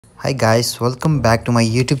Hi guys, welcome back to my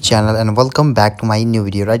YouTube channel and welcome back to my new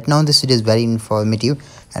video. Right now this video is very informative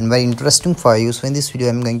and very interesting for you. So in this video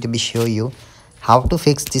I'm going to be show you how to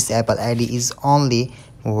fix this Apple ID is only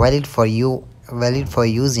valid for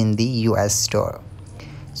use in the US store.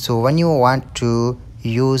 So when you want to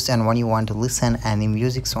use and when you want to listen any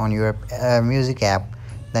music on your music app,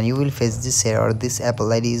 then you will face this error. This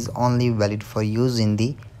Apple ID is only valid for use in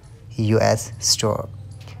the US store.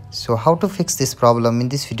 So how to fix this problem in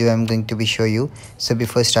this video I'm going to be show you. So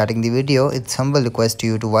before starting the video, it's humble request to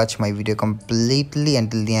you to watch my video completely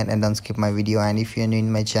until the end and don't skip my video. And if you're new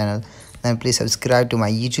in my channel, then please subscribe to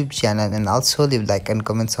my YouTube channel and also leave like and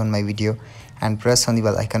comments on my video and press on the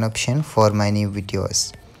bell icon option for my new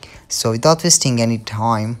videos. So without wasting any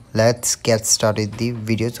time, let's get started the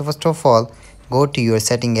video. So first of all, go to your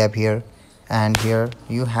setting app here, and here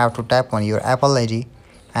you have to tap on your Apple ID,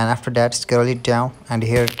 and after that scroll it down and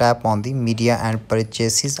here tap on the media and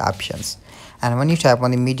purchases options. And when you tap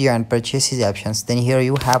on the media and purchases options, then here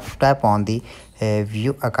you have to tap on the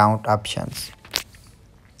view account options.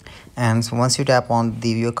 And so once you tap on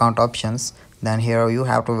the view account options, then here you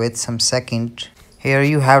have to wait some second. Here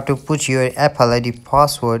you have to put your Apple ID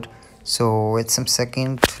password, so wait some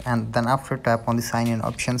second, and then after tap on the sign in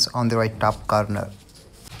options on the right top corner.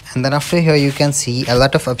 And then after here you can see a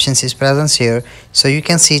lot of options is present here. So you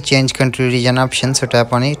can see change country region option, so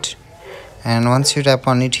tap on it. And once you tap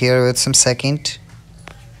on it, here with some second,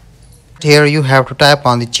 here you have to tap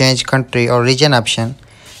on the change country or region option.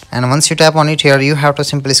 And once you tap on it, here you have to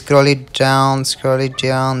simply scroll it down,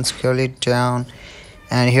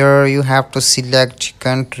 and here you have to select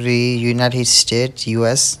country United States,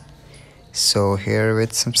 US. So here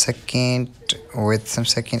with some second,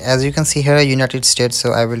 as you can see here United States,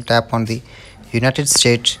 so I will tap on the United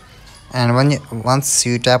States. And once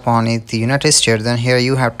you tap on it, the United States, then here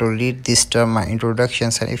you have to read this term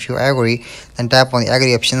introductions, and if you agree, then tap on the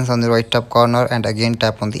agree options on the right top corner and again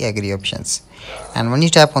tap on the agree options. And when you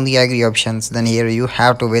tap on the agree options, then here you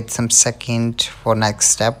have to wait some second for next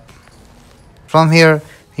step. From here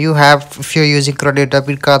you have, if you're using credit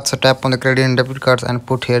debit card, so tap on the credit and debit cards and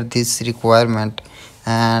put here this requirement.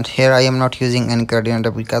 And here I am not using any credit and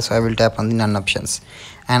debit card, so I will tap on the none options.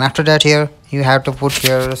 And after that, here you have to put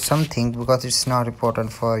here something because it's not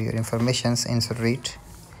important for your informations, insert it.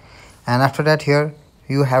 And after that, here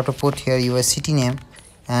you have to put here your city name,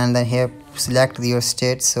 and then here select your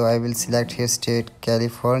state, so I will select here state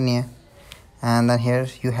California. And then here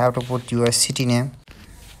you have to put your city name,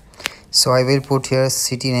 so I will put here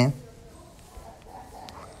city name.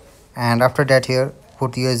 And after that, here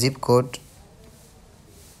put your zip code,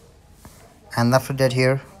 and after that,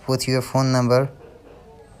 here put your phone number.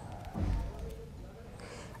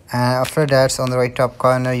 And after that, on the right top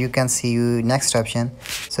corner you can see you next option,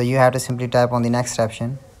 so you have to simply tap on the next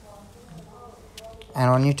option.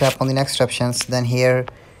 And when you tap on the next options, then here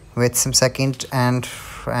wait some second, and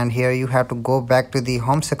here you have to go back to the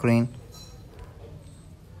home screen.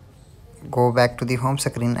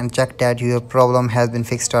 And check that your problem has been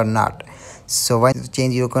fixed or not. So when you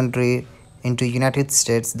change your country into United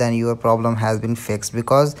States, then your problem has been fixed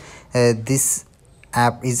because this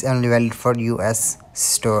app is only valid for US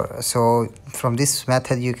store. So from this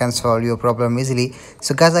method you can solve your problem easily.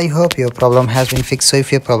 So guys, I hope your problem has been fixed. So if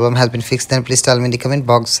your problem has been fixed, then please tell me in the comment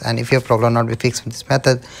box, and if your problem not be fixed with this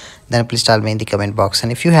method, then please tell me in the comment box.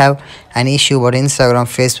 And if you have any issue about Instagram,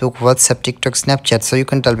 Facebook, WhatsApp, TikTok, Snapchat, so you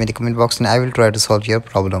can tell me in the comment box and I will try to solve your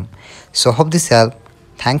problem. So hope this helped.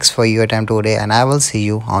 Thanks for your time today, and I will see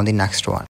you on the next one.